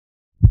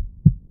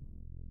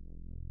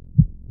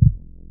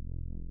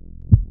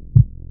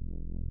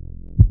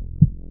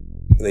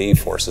The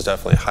E-Force is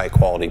definitely a high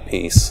quality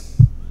piece.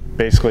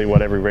 Basically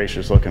what every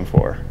racer's looking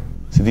for.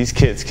 So these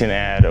kits can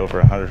add over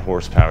 100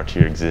 horsepower to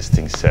your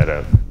existing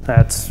setup.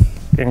 That's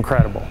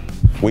incredible.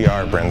 We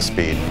are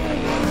Brenspeed.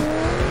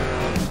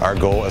 Our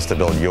goal is to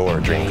build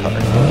your dream car.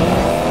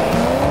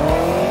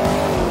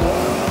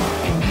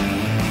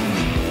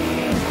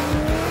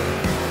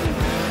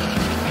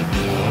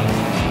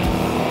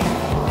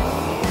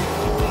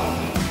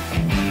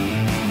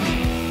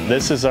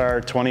 This is our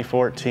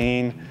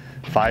 2014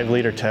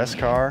 5-liter test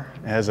car.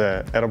 It has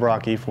a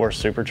Edelbrock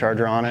E-Force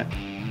Supercharger on it.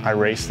 I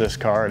race this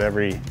car at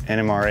every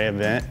NMRA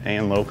event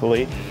and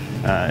locally.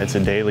 It's a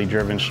daily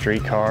driven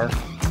street car.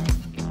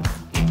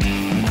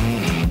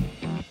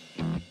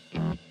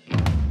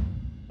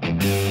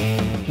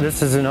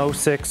 This is an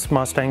 06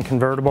 Mustang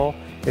convertible.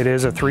 It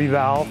is a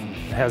 3-valve,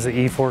 has an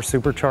E-Force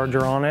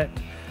Supercharger on it.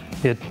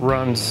 It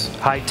runs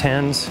high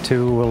 10s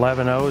to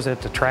 11.0s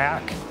at the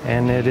track,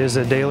 and it is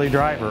a daily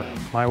driver.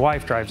 My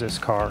wife drives this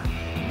car.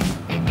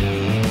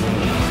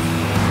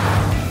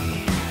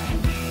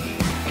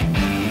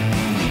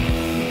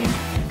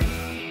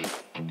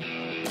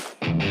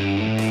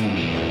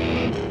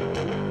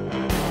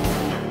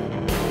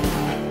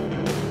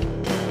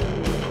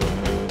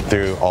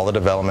 Through all the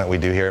development we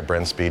do here at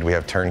Brenspeed, we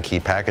have turnkey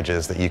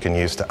packages that you can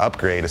use to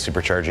upgrade a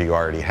supercharger you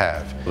already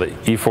have. The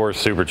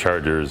E-Force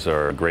Superchargers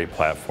are a great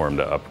platform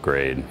to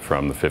upgrade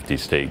from the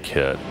 50-state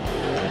kit.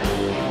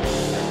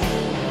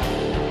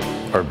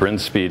 Our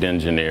Brenspeed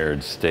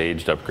engineered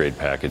staged upgrade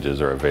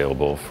packages are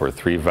available for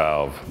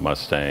 3-valve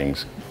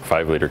Mustangs,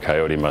 5-liter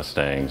Coyote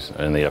Mustangs,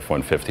 and the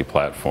F-150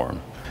 platform.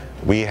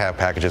 We have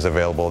packages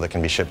available that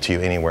can be shipped to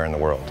you anywhere in the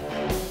world.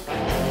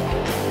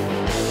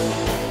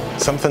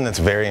 Something that's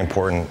very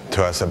important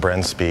to us at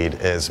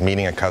Brenspeed is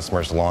meeting a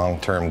customer's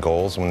long-term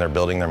goals when they're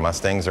building their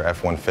Mustangs or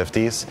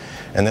F-150s,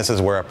 and this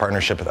is where our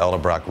partnership with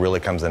Edelbrock really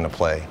comes into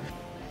play.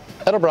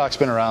 Edelbrock's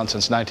been around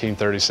since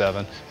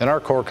 1937, and our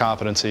core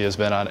competency has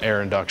been on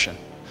air induction.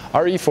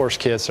 Our E-Force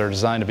kits are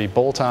designed to be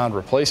bolt-on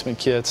replacement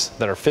kits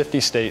that are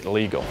 50-state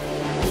legal.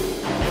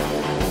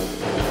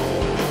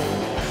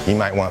 You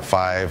might want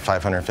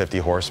 550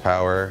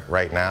 horsepower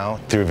right now.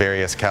 Through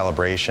various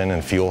calibration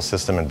and fuel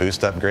system and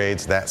boost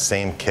upgrades, that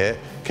same kit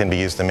can be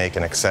used to make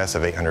in excess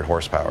of 800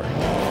 horsepower.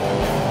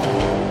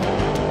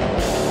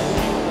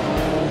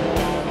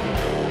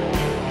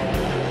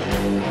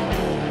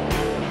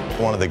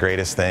 One of the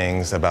greatest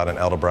things about an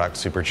Edelbrock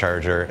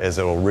Supercharger is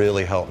it will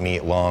really help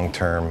meet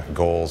long-term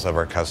goals of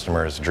our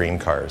customers' dream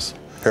cars.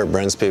 Here at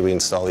Brenspeed, we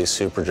install these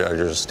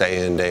Superchargers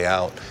day in, day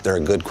out. They're a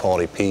good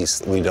quality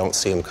piece. We don't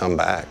see them come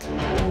back.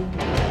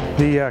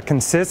 The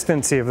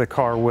consistency of the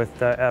car with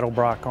the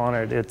Edelbrock on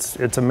it,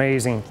 it's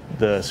amazing.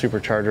 The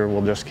Supercharger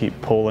will just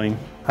keep pulling.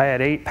 I had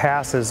 8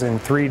 passes in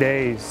 3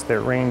 days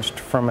that ranged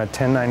from a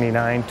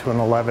 1099 to an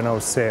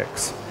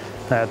 1106.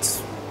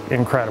 That's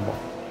incredible.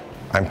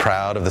 I'm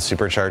proud of the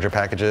Supercharger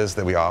packages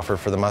that we offer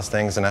for the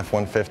Mustangs and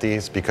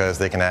F-150s because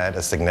they can add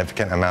a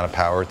significant amount of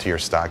power to your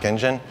stock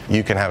engine.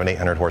 You can have an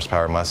 800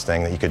 horsepower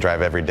Mustang that you could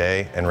drive every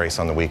day and race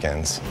on the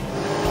weekends.